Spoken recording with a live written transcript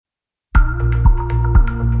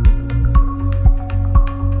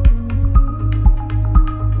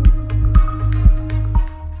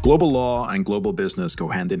Global law and global business go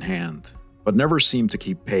hand in hand, but never seem to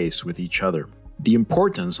keep pace with each other. The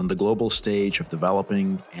importance on the global stage of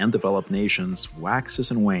developing and developed nations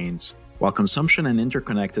waxes and wanes, while consumption and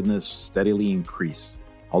interconnectedness steadily increase,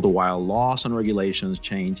 all the while laws and regulations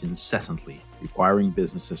change incessantly, requiring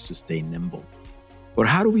businesses to stay nimble. But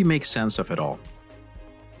how do we make sense of it all?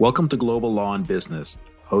 Welcome to Global Law and Business,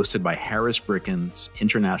 hosted by Harris Bricken's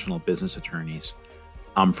International Business Attorneys.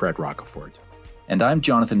 I'm Fred Rocafort. And I'm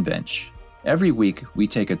Jonathan Bench. Every week, we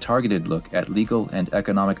take a targeted look at legal and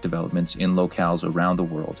economic developments in locales around the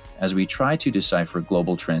world as we try to decipher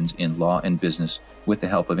global trends in law and business with the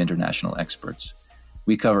help of international experts.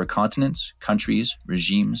 We cover continents, countries,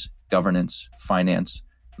 regimes, governance, finance,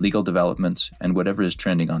 legal developments, and whatever is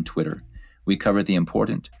trending on Twitter. We cover the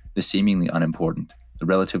important, the seemingly unimportant, the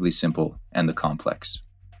relatively simple, and the complex.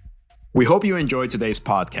 We hope you enjoyed today's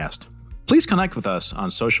podcast. Please connect with us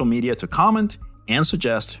on social media to comment and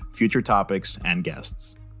suggest future topics and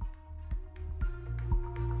guests.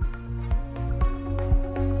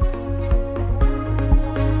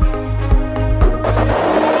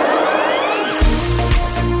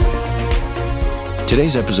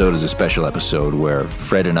 Today's episode is a special episode where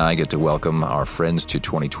Fred and I get to welcome our friends to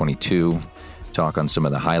 2022, talk on some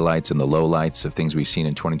of the highlights and the lowlights of things we've seen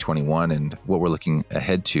in 2021 and what we're looking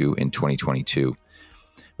ahead to in 2022.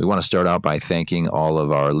 We want to start out by thanking all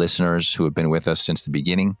of our listeners who have been with us since the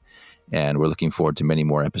beginning, and we're looking forward to many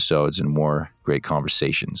more episodes and more great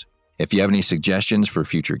conversations. If you have any suggestions for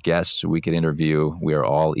future guests we could interview, we are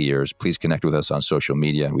all ears. Please connect with us on social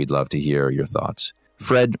media, and we'd love to hear your thoughts.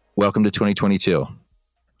 Fred, welcome to 2022.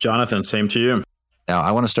 Jonathan, same to you. Now, I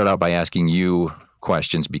want to start out by asking you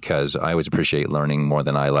questions because I always appreciate learning more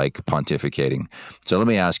than I like pontificating. So let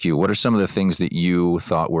me ask you, what are some of the things that you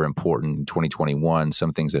thought were important in 2021,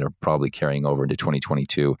 some things that are probably carrying over into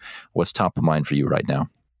 2022? What's top of mind for you right now?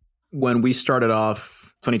 When we started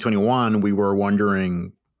off 2021, we were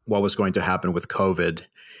wondering what was going to happen with COVID.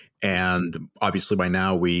 And obviously by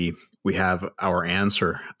now we have our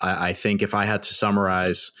answer. I think if I had to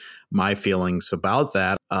summarize my feelings about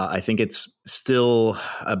that, I think it's still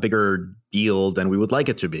a bigger deal than we would like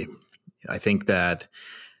it to be. I think that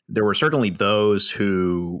there were certainly those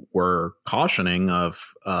who were cautioning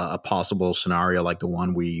of a possible scenario like the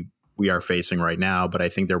one we are facing right now. But I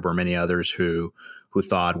think there were many others who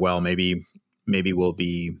thought, well, maybe we'll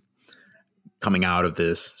be coming out of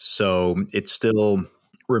this. So it still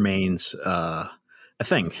remains a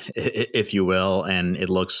thing, if you will, and it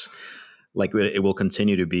looks like it will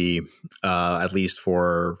continue to be at least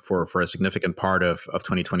for a significant part of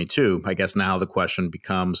 2022. I guess now the question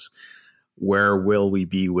becomes, where will we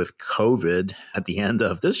be with COVID at the end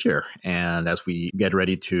of this year and as we get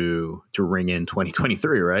ready to ring in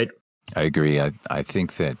 2023, right? I agree. I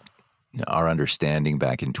think that our understanding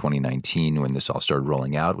back in 2019 when this all started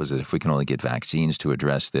rolling out was that if we can only get vaccines to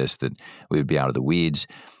address this, that we would be out of the weeds.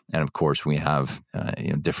 And of course, we have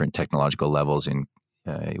different technological levels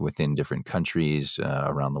within different countries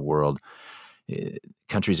around the world.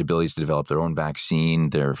 Countries' abilities to develop their own vaccine,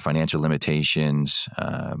 their financial limitations,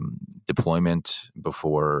 deployment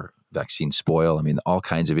before vaccines spoil. I mean, all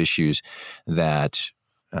kinds of issues that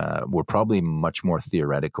were probably much more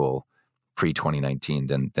theoretical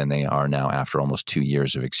pre-2019 than they are now after almost 2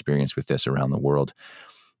 years of experience with this around the world.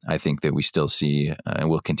 I think that we still see and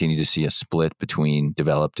will continue to see a split between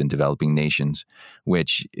developed and developing nations,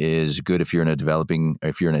 which is good if you're in a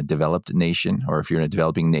developed nation, or if you're in a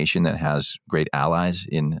developing nation that has great allies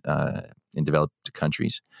in developed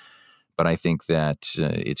countries. But I think that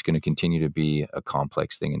it's going to continue to be a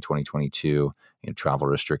complex thing in 2022. Travel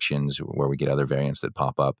restrictions, where we get other variants that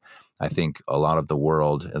pop up. I think a lot of the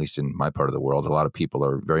world, at least in my part of the world, a lot of people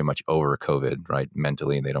are very much over COVID, right?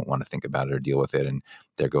 Mentally, they don't want to think about it or deal with it, and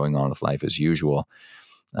they're going on with life as usual.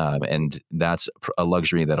 And that's a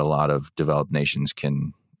luxury that a lot of developed nations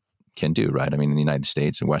can do, right? I mean, in the United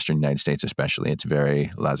States, in Western United States especially, it's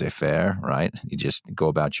very laissez-faire, right? You just go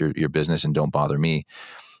about your business and don't bother me.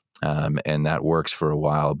 And that works for a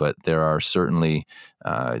while, but there are certainly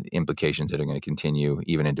implications that are going to continue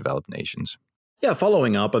even in developed nations. Yeah,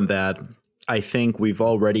 following up on that, I think we've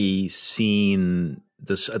already seen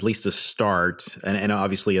this, at least the start, and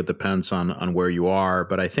obviously it depends on where you are,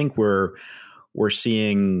 but I think we're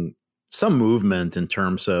seeing some movement in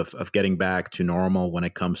terms of getting back to normal when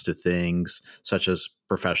it comes to things such as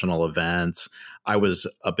professional events. I was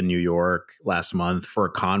up in New York last month for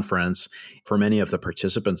a conference. For many of the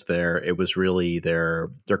participants there, it was really their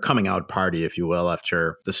coming out party, if you will,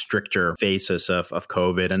 after the stricter phases of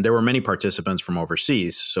COVID. And there were many participants from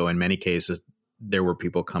overseas. So in many cases, these were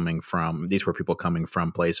people coming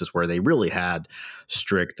from places where they really had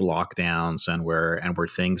strict lockdowns and where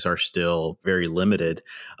things are still very limited.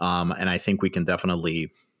 And I think we can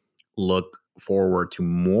definitely look forward to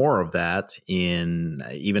more of that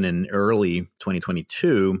even in early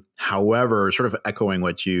 2022. However, sort of echoing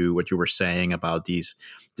what you were saying about these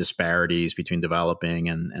disparities between developing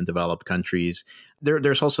and developed countries,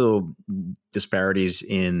 there's also disparities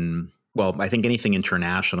in, well, I think anything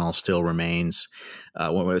international still remains,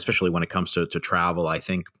 especially when it comes to travel. I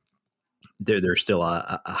think there's still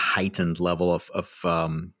a heightened level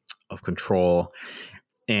of control,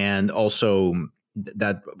 and also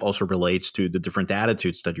that also relates to the different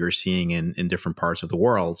attitudes that you're seeing in different parts of the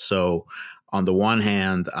world. So, on the one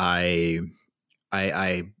hand, I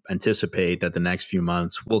anticipate that the next few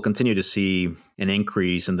months we'll continue to see an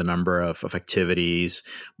increase in the number of activities,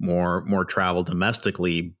 more travel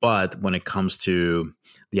domestically. But when it comes to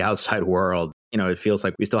the outside world, it feels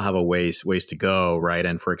like we still have a ways to go, right?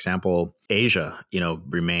 And for example, Asia,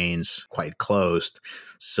 remains quite closed.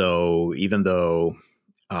 So even though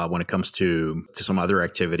when it comes to some other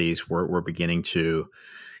activities, we're beginning to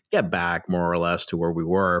get back more or less to where we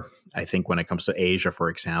were. I think when it comes to Asia, for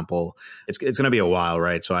example, it's going to be a while,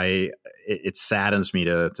 right? So it saddens me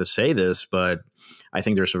to say this, but I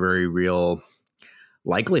think there's a very real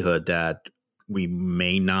likelihood that we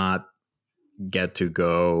may not get to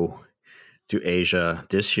go to Asia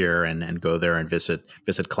this year and go there and visit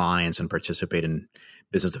clients and participate in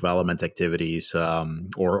business development activities,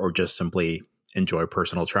 or just simply enjoy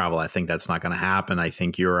personal travel. I think that's not going to happen. I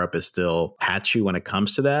think Europe is still patchy when it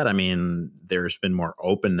comes to that. I mean, there's been more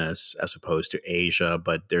openness as opposed to Asia,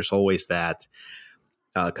 but there's always that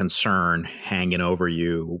concern hanging over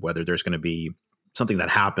you, whether there's going to be something that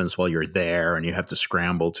happens while you're there and you have to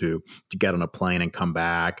scramble to get on a plane and come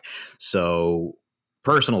back. So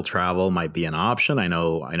personal travel might be an option. I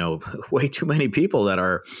know way too many people that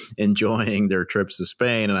are enjoying their trips to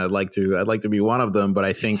Spain, and I'd like to be one of them. But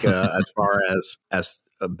I think as far as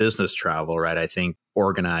a business travel, right, I think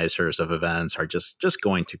organizers of events are just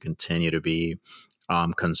going to continue to be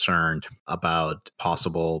concerned about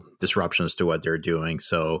possible disruptions to what they're doing.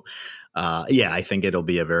 So I think it'll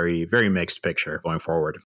be a very, very mixed picture going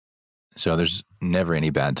forward. So there's never any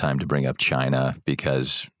bad time to bring up China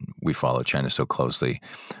because we follow China so closely.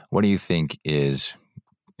 How do you think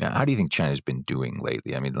China's been doing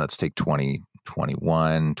lately? I mean, let's take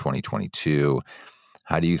 2021, 2022.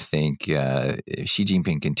 How do you think Xi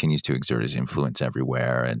Jinping continues to exert his influence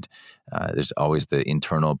everywhere? And there's always the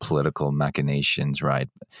internal political machinations, right?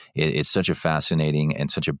 It's such a fascinating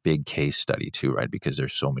and such a big case study too, right? Because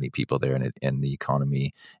there's so many people there, and the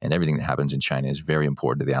economy and everything that happens in China is very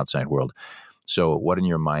important to the outside world. So what in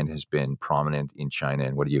your mind has been prominent in China,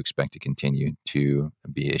 and what do you expect to continue to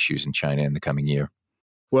be issues in China in the coming year?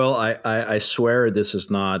 Well, I swear this is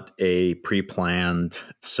not a pre-planned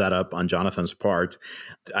setup on Jonathan's part.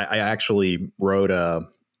 I actually wrote a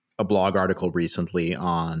blog article recently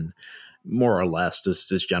on more or less this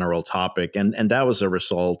general topic, and that was a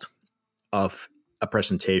result of a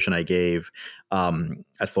presentation I gave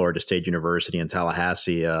at Florida State University in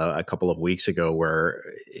Tallahassee a couple of weeks ago, where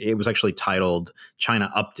it was actually titled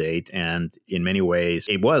China Update. And in many ways,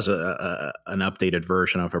 it was an updated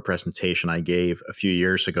version of a presentation I gave a few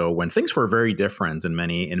years ago when things were very different in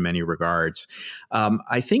many regards.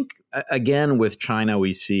 I think, again, with China,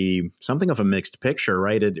 we see something of a mixed picture,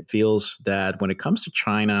 right? It feels that when it comes to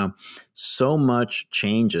China, so much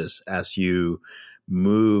changes as you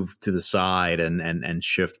move to the side and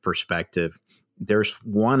shift perspective. There's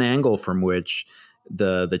one angle from which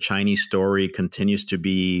the Chinese story continues to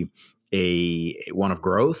be one of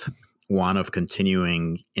growth, one of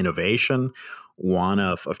continuing innovation, one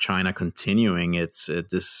of China continuing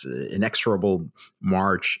this inexorable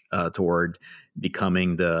march toward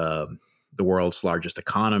becoming the world's largest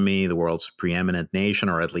economy, the world's preeminent nation,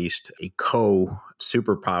 or at least a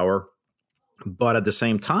co-superpower. But at the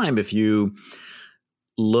same time, if you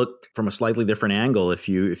look from a slightly different angle, if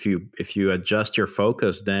you adjust your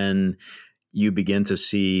focus, then you begin to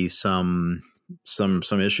see some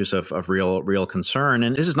issues of real concern.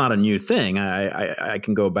 And this is not a new thing. I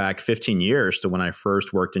can go back 15 years to when I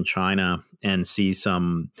first worked in China and see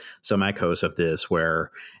some echoes of this,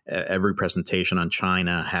 where every presentation on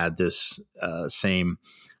China had this same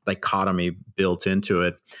dichotomy built into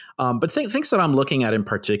it. But things that I'm looking at in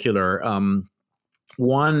particular.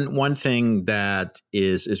 One thing that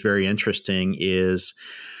is very interesting is,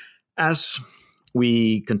 as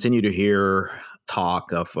we continue to hear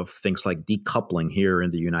talk of things like decoupling here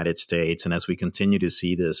in the United States, and as we continue to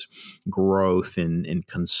see this growth in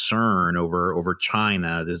concern over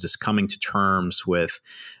China, there's this coming to terms with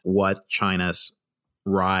what China's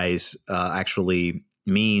rise actually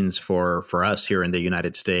means for us here in the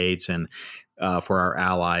United States and for our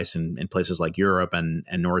allies in places like Europe and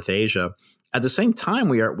North Asia. At the same time,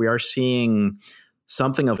 we are seeing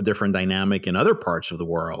something of a different dynamic in other parts of the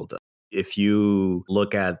world. If you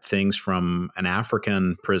look at things from an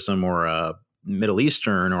African prism or a Middle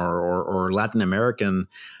Eastern or Latin American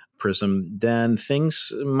prism, then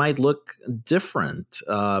things might look different.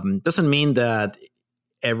 Doesn't mean that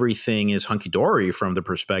everything is hunky-dory from the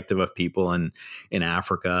perspective of people in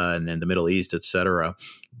Africa and in the Middle East, et cetera.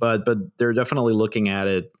 But they're definitely looking at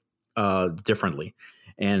it differently.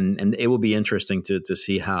 And it will be interesting to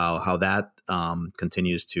see how that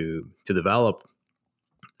continues to develop.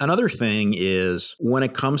 Another thing is when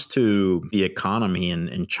it comes to the economy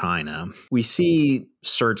in China, we see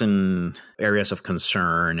certain areas of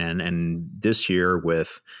concern. And this year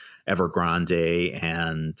with Evergrande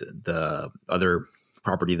and the other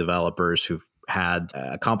property developers who've had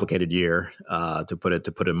a complicated year, to put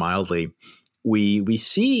it mildly, we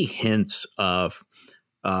see hints of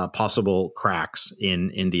possible cracks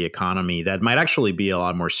in the economy that might actually be a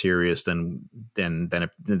lot more serious than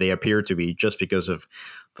they appear to be, just because of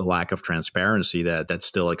the lack of transparency that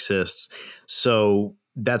still exists. So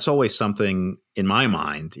that's always something in my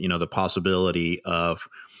mind, the possibility of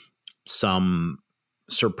some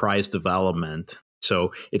surprise development.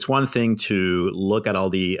 So it's one thing to look at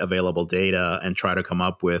all the available data and try to come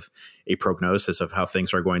up with a prognosis of how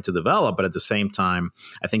things are going to develop. But at the same time,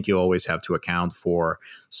 I think you always have to account for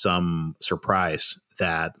some surprise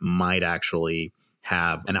that might actually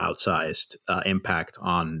have an outsized impact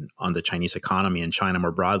on the Chinese economy and China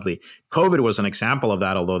more broadly. COVID was an example of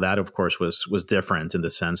that, although that, of course, was different in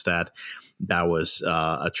the sense that was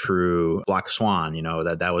a true black swan,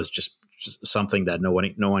 that was just something that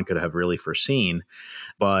no one could have really foreseen.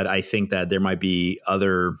 But I think that there might be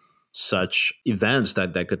other such events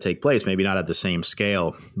that could take place, maybe not at the same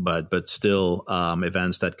scale, but still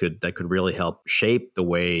events that could really help shape the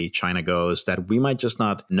way China goes that we might just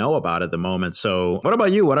not know about at the moment. So what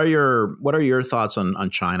about you? What are your thoughts on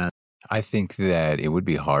China? I think that it would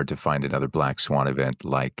be hard to find another black swan event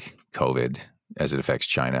like COVID as it affects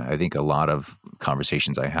China. I think a lot of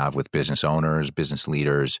conversations I have with business owners, business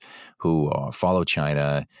leaders who follow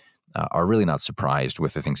China are really not surprised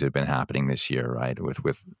with the things that have been happening this year, right? With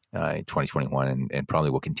 2021 and probably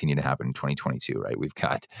will continue to happen in 2022, right? We've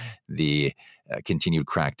got the continued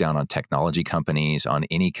crackdown on technology companies, on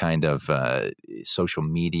any kind of social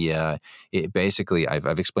media. Basically,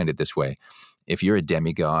 I've explained it this way. If you're a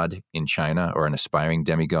demigod in China or an aspiring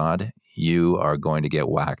demigod, you are going to get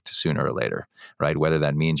whacked sooner or later, right? Whether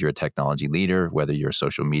that means you're a technology leader, whether you're a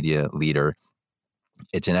social media leader,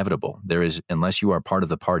 it's inevitable. Unless you are part of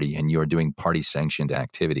the party and you are doing party sanctioned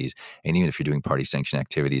activities, and even if you're doing party sanctioned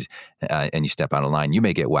activities and you step out of line, you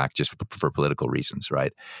may get whacked just for political reasons,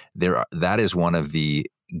 right? That is one of the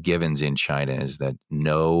givens in China, is that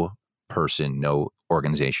no person, no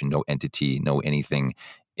organization, no entity, no anything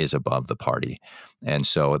is above the party. And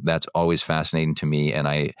so that's always fascinating to me. And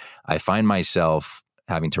I find myself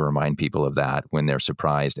having to remind people of that when they're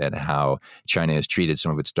surprised at how China has treated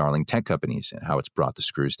some of its darling tech companies and how it's brought the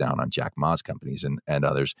screws down on Jack Ma's companies and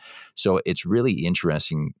others. So it's really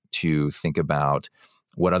interesting to think about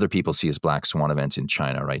what other people see as black swan events in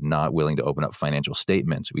China, right? Not willing to open up financial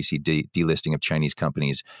statements. We see delisting of Chinese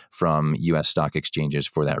companies from U.S. stock exchanges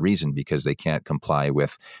for that reason, because they can't comply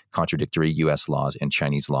with contradictory U.S. laws and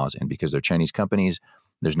Chinese laws. And because they're Chinese companies,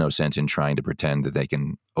 there's no sense in trying to pretend that they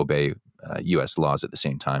can obey U.S. laws at the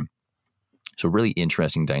same time. So really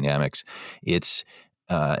interesting dynamics. It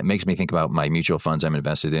makes me think about my mutual funds I'm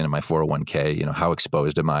invested in and my 401k. How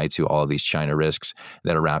exposed am I to all of these China risks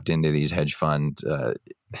that are wrapped into these hedge fund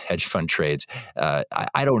trades?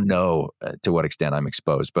 I don't know to what extent I'm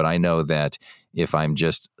exposed, but I know that if I'm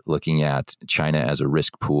just looking at China as a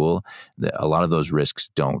risk pool, a lot of those risks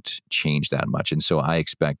don't change that much. And so I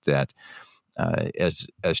expect that as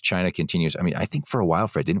China continues, I think for a while,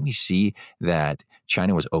 Fred, didn't we see that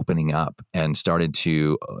China was opening up and started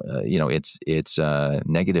to, its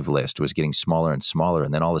negative list was getting smaller and smaller,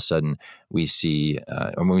 and then all of a sudden we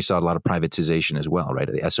saw a lot of privatization as well,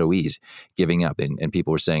 right? The SOEs giving up, and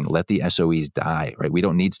people were saying, let the SOEs die, right? We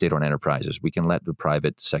don't need state-owned enterprises. We can let the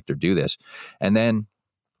private sector do this, and then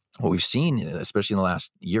what we've seen, especially in the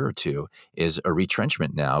last year or two, is a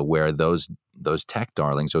retrenchment now where those tech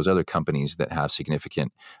darlings, those other companies that have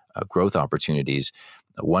significant growth opportunities,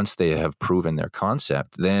 Once they have proven their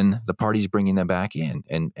concept, then the party's bringing them back in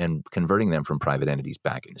and converting them from private entities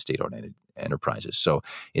back into state-owned enterprises. So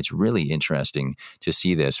it's really interesting to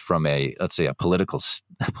see this from let's say, a political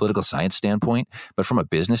science standpoint, but from a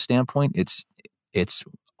business standpoint, it's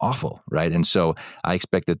awful, right? And so I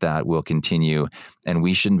expect that will continue, and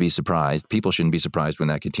we shouldn't be surprised. People shouldn't be surprised when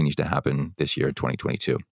that continues to happen this year,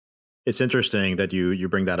 2022. It's interesting that you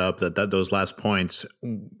bring that up, that those last points.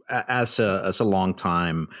 As a long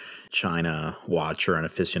time China watcher and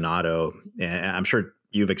aficionado, and I'm sure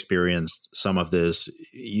you've experienced some of this.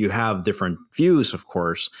 You have different views, of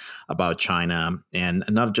course, about China, and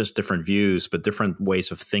not just different views, but different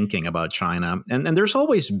ways of thinking about China. And there's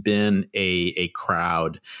always been a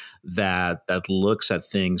crowd that looks at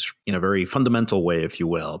things in a very fundamental way, if you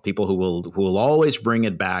will. People who will always bring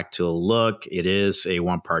it back to, look, it is a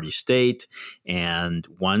one-party state, and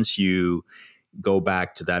once you go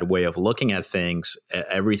back to that way of looking at things,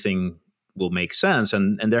 everything will make sense.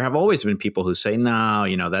 And there have always been people who say,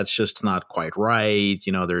 no, that's just not quite right.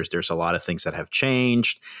 There's a lot of things that have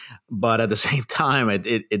changed. But at the same time,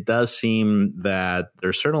 it does seem that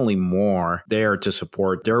there's certainly more there to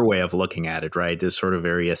support their way of looking at it, right? This sort of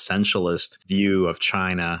very essentialist view of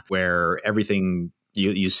China, where everything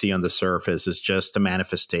you see on the surface is just a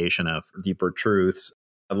manifestation of deeper truths.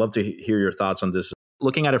 I'd love to hear your thoughts on this.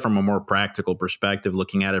 Looking at it from a more practical perspective,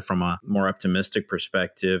 looking at it from a more optimistic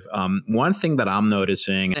perspective, one thing that I'm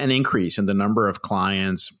noticing, an increase in the number of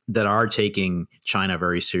clients that are taking China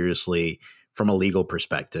very seriously from a legal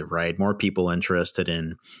perspective, right? More people interested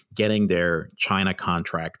in getting their China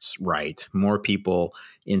contracts right. More people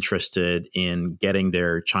interested in getting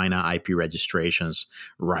their China IP registrations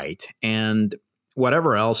right. And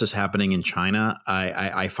whatever else is happening in China,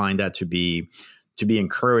 I find that to be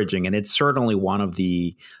encouraging. And it's certainly one of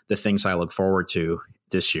the things I look forward to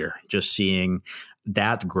this year, just seeing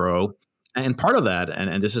that grow. And part of that,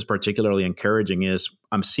 and this is particularly encouraging, is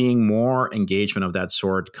I'm seeing more engagement of that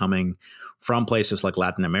sort coming from places like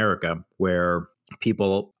Latin America, where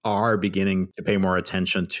people are beginning to pay more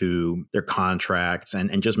attention to their contracts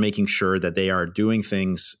and just making sure that they are doing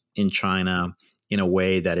things in China in a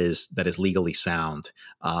way that is legally sound.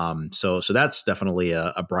 So that's definitely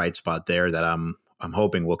a bright spot there that I'm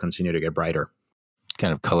hoping will continue to get brighter.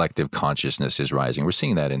 Kind of collective consciousness is rising. We're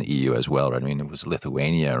seeing that in the EU as well, right? I mean, it was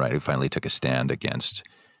Lithuania, right, who finally took a stand against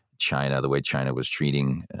China, the way China was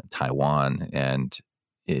treating Taiwan. And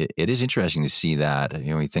it is interesting to see that.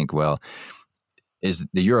 We think, well, is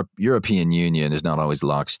the European Union is not always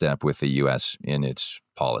lockstep with the U.S. in its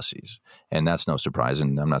policies. And that's no surprise,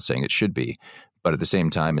 and I'm not saying it should be. But at the same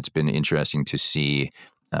time, it's been interesting to see,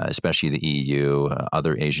 especially the EU,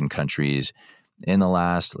 other Asian countries, in the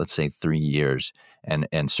last, let's say, 3 years, and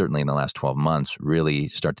certainly in the last 12 months, really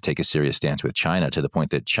start to take a serious stance with China, to the point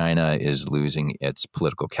that China is losing its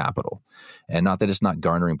political capital. And not that it's not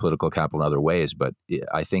garnering political capital in other ways, but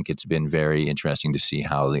I think it's been very interesting to see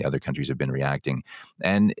how the other countries have been reacting.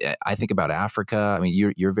 And I think about Africa. I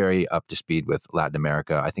mean, you're very up to speed with Latin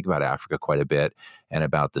America. I think about Africa quite a bit, and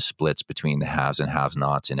about the splits between the haves and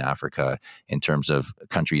have-nots in Africa in terms of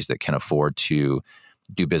countries that can afford to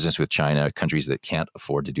do business with China, countries that can't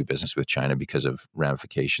afford to do business with China because of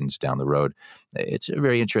ramifications down the road. It's a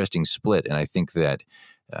very interesting split, and I think that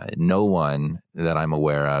no one that I'm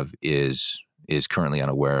aware of is currently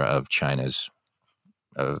unaware of China's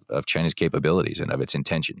capabilities and of its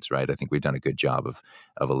intentions. Right? I think we've done a good job of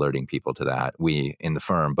alerting people to that. We in the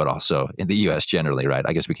firm, but also in the U.S. generally. Right?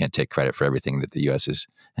 I guess we can't take credit for everything that the U.S.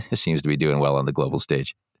 seems to be doing well on the global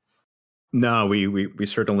stage. No, we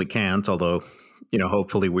certainly can't. Although,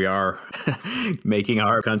 hopefully we are making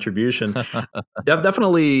our contribution.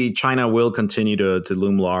 Definitely, China will continue to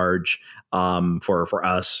loom large for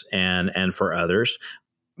us and for others.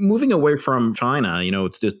 Moving away from China,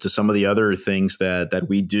 to some of the other things that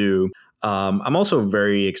we do. I'm also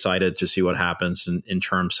very excited to see what happens in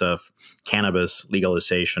terms of cannabis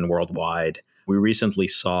legalization worldwide. We recently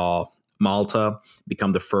saw Malta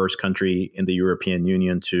become the first country in the European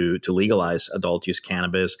Union to legalize adult use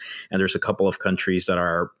cannabis. And there's a couple of countries that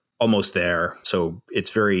are almost there. So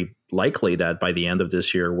it's very likely that by the end of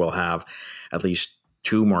this year, we'll have at least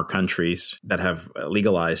 2 more countries that have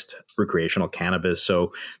legalized recreational cannabis.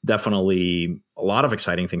 So definitely a lot of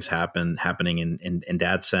exciting things happening in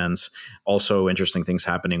that sense. Also interesting things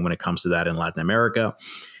happening when it comes to that in Latin America.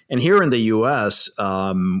 And here in the US,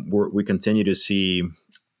 we continue to see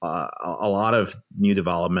a lot of new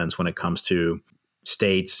developments when it comes to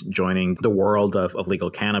states joining the world of legal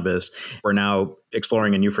cannabis. We're now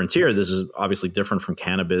exploring a new frontier. This is obviously different from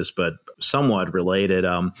cannabis, but somewhat related,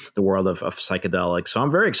 the world of psychedelics. So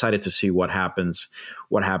I'm very excited to see what happens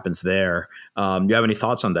there. Do you have any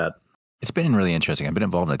thoughts on that? It's been really interesting. I've been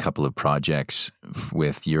involved in a couple of projects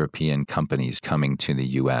with European companies coming to the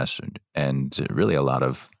U.S. and really a lot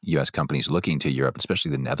of U.S. companies looking to Europe,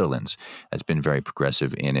 especially the Netherlands. Has been very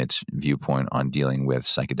progressive in its viewpoint on dealing with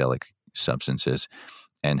psychedelic substances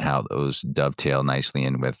and how those dovetail nicely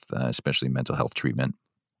in with especially mental health treatment.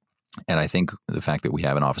 And I think the fact that we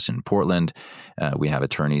have an office in Portland, we have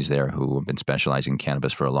attorneys there who have been specializing in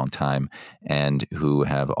cannabis for a long time and who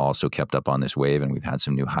have also kept up on this wave. And we've had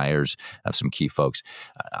some new hires of some key folks.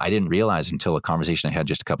 I didn't realize until a conversation I had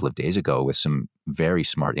just a couple of days ago with some very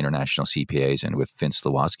smart international CPAs and with Vince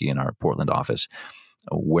Slawski in our Portland office,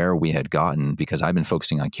 where we had gotten, because I've been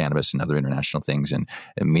focusing on cannabis and other international things. And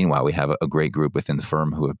meanwhile, we have a great group within the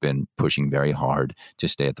firm who have been pushing very hard to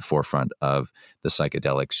stay at the forefront of the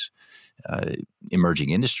psychedelics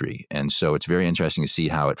emerging industry. And so it's very interesting to see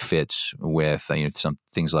how it fits with some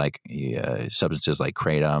things like substances like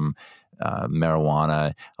kratom,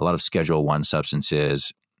 marijuana, a lot of Schedule I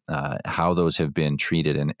substances, how those have been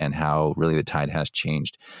treated and how really the tide has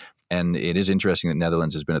changed. And it is interesting that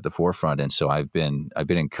Netherlands has been at the forefront. And so I've been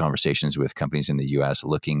in conversations with companies in the U.S.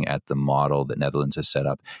 looking at the model that Netherlands has set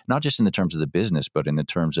up, not just in the terms of the business, but in the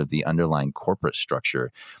terms of the underlying corporate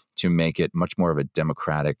structure to make it much more of a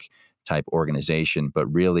democratic type organization, but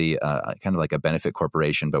really kind of like a benefit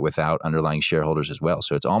corporation, but without underlying shareholders as well.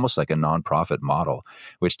 So it's almost like a nonprofit model,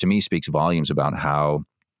 which to me speaks volumes about how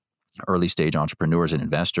early stage entrepreneurs and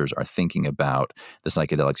investors are thinking about the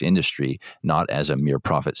psychedelics industry, not as a mere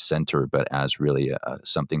profit center, but as really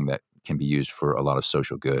something that can be used for a lot of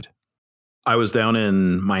social good. I was down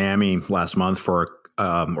in Miami last month or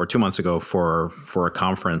 2 months ago for a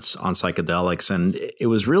conference on psychedelics. And it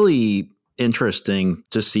was really interesting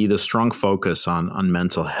to see the strong focus on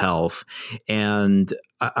mental health. And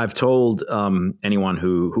I've told anyone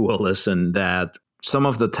who will listen that some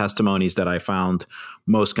of the testimonies that I found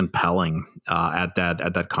most compelling at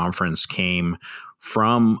that conference came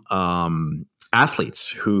from athletes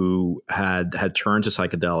who had turned to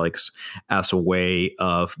psychedelics as a way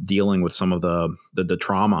of dealing with some of the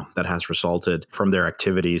trauma that has resulted from their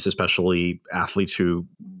activities, especially athletes who,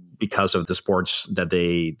 because of the sports that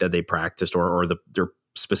they practiced or their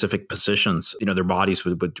specific positions, their bodies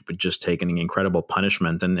would just take an incredible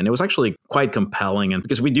punishment. And it was actually quite compelling. And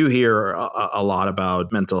because we do hear a lot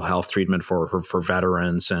about mental health treatment for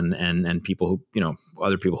veterans and people who,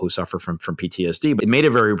 other people who suffer from PTSD, but it made it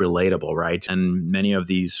very relatable, right? And many of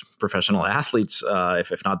these professional athletes,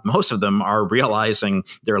 if not most of them, are realizing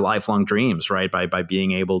their lifelong dreams, right? By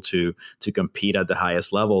being able to compete at the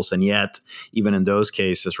highest levels. And yet, even in those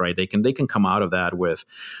cases, right, they can come out of that with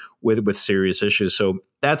serious issues. So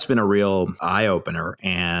that's been a real eye opener.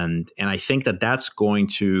 And I think that that's going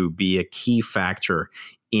to be a key factor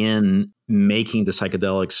in making the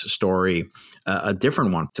psychedelics story a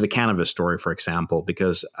different one to the cannabis story, for example,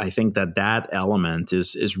 because I think that element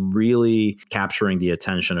is really capturing the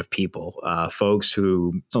attention of people, folks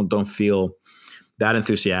who don't feel that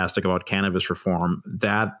enthusiastic about cannabis reform.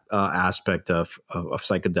 That aspect of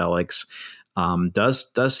psychedelics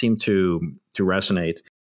does seem to resonate.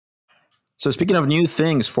 So speaking of new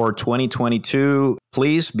things for 2022,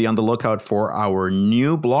 please be on the lookout for our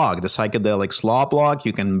new blog, the Psychedelics Law blog.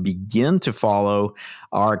 You can begin to follow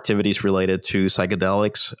our activities related to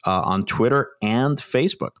psychedelics on Twitter and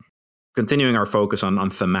Facebook. Continuing our focus on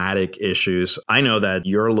thematic issues, I know that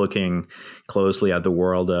you're looking closely at the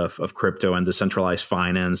world of crypto and decentralized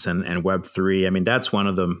finance and Web3. I mean, that's one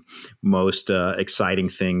of the most exciting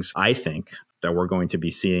things, I think, that we're going to be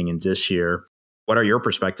seeing in this year. What are your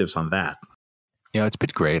perspectives on that? Yeah, it's been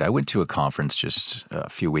great. I went to a conference just a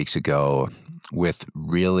few weeks ago with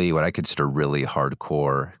really what I consider really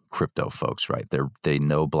hardcore crypto folks, right? They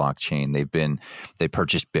know blockchain. They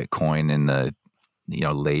purchased Bitcoin in the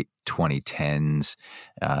late 2010s,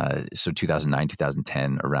 so 2009,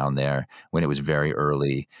 2010, around there, when it was very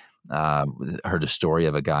early. Heard a story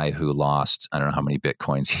of a guy who lost, I don't know how many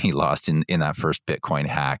Bitcoins he lost in that first Bitcoin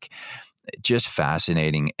hack. Just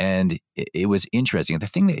fascinating. And it was interesting. The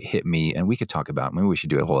thing that hit me, and we could talk about, maybe we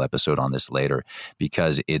should do a whole episode on this later,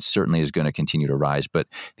 because it certainly is going to continue to rise. But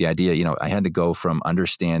the idea, I had to go from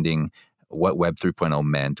understanding what Web 3.0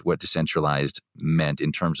 meant, what decentralized meant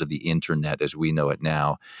in terms of the internet as we know it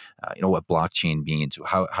now, what blockchain means,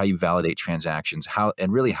 how you validate transactions,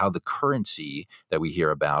 and really how the currency that we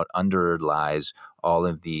hear about underlies all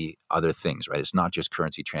of the other things, right? It's not just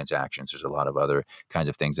currency transactions. There's a lot of other kinds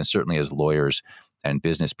of things. And certainly as lawyers, and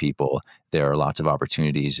business people, there are lots of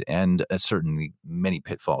opportunities and certainly many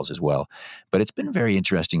pitfalls as well. But it's been very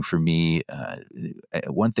interesting for me.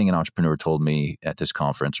 One thing an entrepreneur told me at this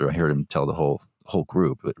conference, or I heard him tell the whole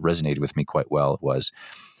group, it resonated with me quite well, was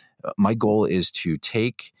my goal is to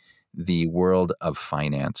take the world of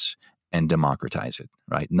finance and democratize it,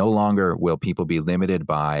 right? No longer will people be limited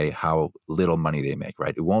by how little money they make,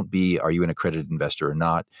 right? It won't be, are you an accredited investor or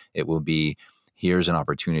not? It will be, here's an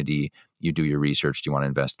opportunity. You do your research. Do you want to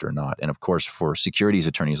invest or not? And of course, for securities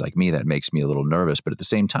attorneys like me, that makes me a little nervous. But at the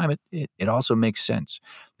same time, it also makes sense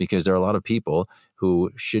because there are a lot of people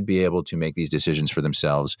who should be able to make these decisions for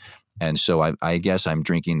themselves. And so I guess I'm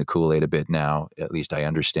drinking the Kool-Aid a bit now. At least I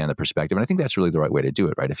understand the perspective. And I think that's really the right way to do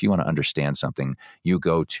it, right? If you want to understand something, you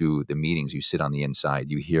go to the meetings, you sit on the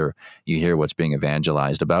inside, you hear what's being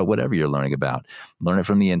evangelized about whatever you're learning about, learn it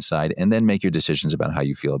from the inside, and then make your decisions about how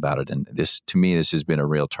you feel about it. And this, to me, this has been a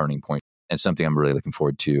real turning point and something I'm really looking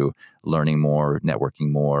forward to learning more,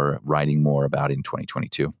 networking more, writing more about in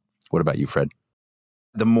 2022. What about you, Fred?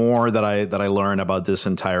 The more that I learn about this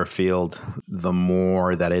entire field, the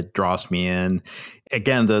more that it draws me in.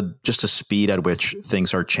 Again, just the speed at which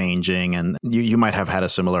things are changing, and you might have had a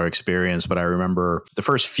similar experience. But I remember the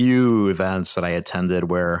first few events that I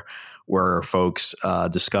attended where folks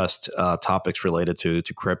discussed topics related to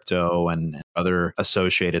crypto and other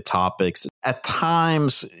associated topics. At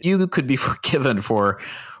times, you could be forgiven for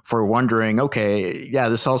wondering, okay, yeah,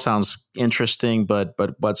 this all sounds interesting, but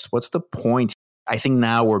what's the point? I think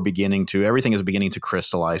now everything is beginning to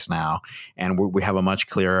crystallize now, and we have a much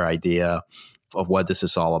clearer idea of what this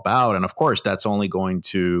is all about. And of course, that's only going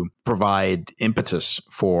to provide impetus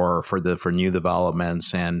for new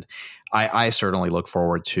developments. And I certainly look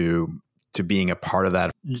forward to being a part of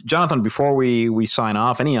that. Jonathan, before we sign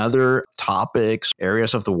off, any other topics,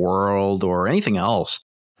 areas of the world, or anything else?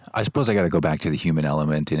 I suppose I got to go back to the human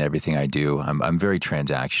element in everything I do. I'm very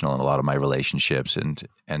transactional in a lot of my relationships,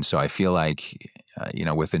 and so I feel like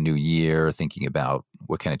with a new year, thinking about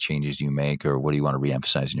what kind of changes do you make or what do you want to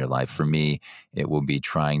reemphasize in your life. For me, it will be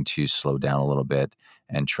trying to slow down a little bit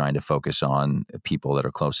and trying to focus on people that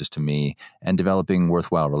are closest to me and developing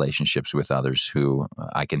worthwhile relationships with others who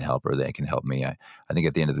I can help or they can help me. I think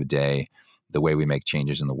at the end of the day, the way we make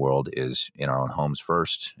changes in the world is in our own homes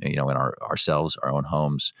first, in ourselves, our own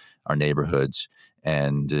homes, our neighborhoods,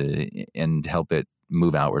 and help it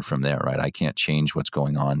move outward from there, right? I can't change what's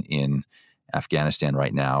going on in Afghanistan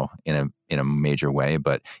right now in a major way,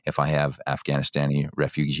 but if I have Afghanistani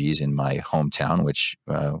refugees in my hometown, which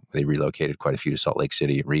they relocated quite a few to Salt Lake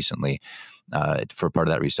City recently, for part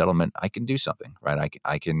of that resettlement, I can do something, right?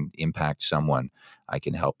 I can impact someone. I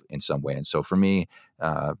can help in some way. And so for me,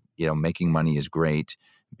 making money is great.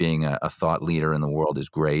 Being a thought leader in the world is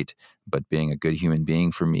great. But being a good human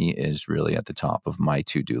being for me is really at the top of my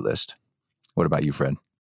to-do list. What about you, Fred?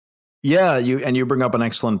 Yeah, you bring up an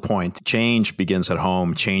excellent point. Change begins at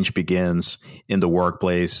home. Change begins in the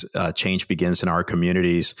workplace. Change begins in our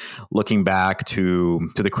communities. Looking back to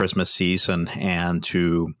the Christmas season and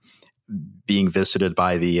to being visited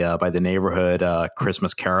by the neighborhood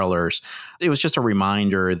Christmas carolers, it was just a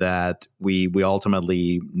reminder that we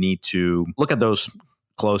ultimately need to look at those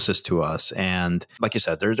closest to us. And like you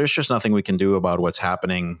said, there's just nothing we can do about what's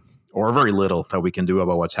happening, or very little that we can do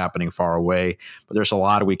about what's happening far away. But there's a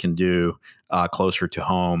lot we can do closer to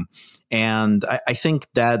home. And I think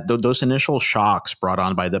that those initial shocks brought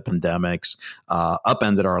on by the pandemics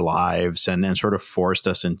upended our lives and sort of forced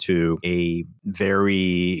us into a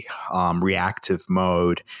very reactive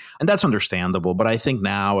mode. And that's understandable. But I think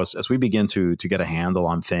now as we begin to get a handle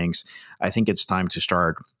on things, I think it's time to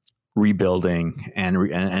start rebuilding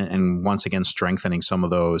and once again strengthening some of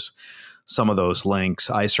those links.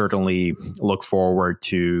 I certainly look forward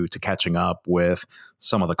to catching up with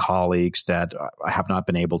some of the colleagues that I have not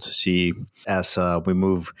been able to see as we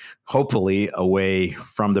move, hopefully, away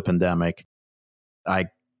from the pandemic. I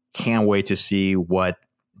can't wait to see what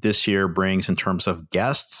this year brings in terms of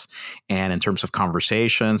guests and in terms of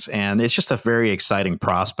conversations. And it's just a very exciting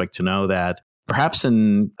prospect to know that perhaps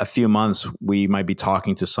in a few months, we might be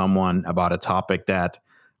talking to someone about a topic that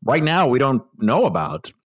right now we don't know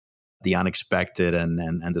about. The unexpected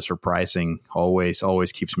and the surprising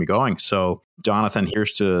always keeps me going. So, Jonathan,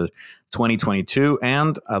 here's to 2022.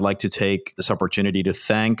 And I'd like to take this opportunity to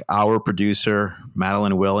thank our producer,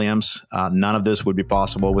 Madeline Williams. None of this would be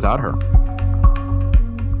possible without her.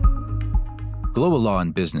 Global Law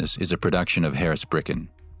and Business is a production of Harris Bricken.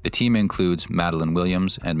 The team includes Madeline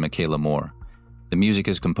Williams and Michaela Moore. The music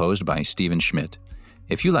is composed by Stephen Schmidt.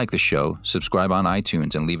 If you like the show, subscribe on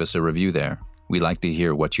iTunes and leave us a review there. We like to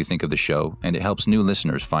hear what you think of the show, and it helps new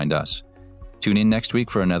listeners find us. Tune in next week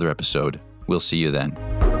for another episode. We'll see you then.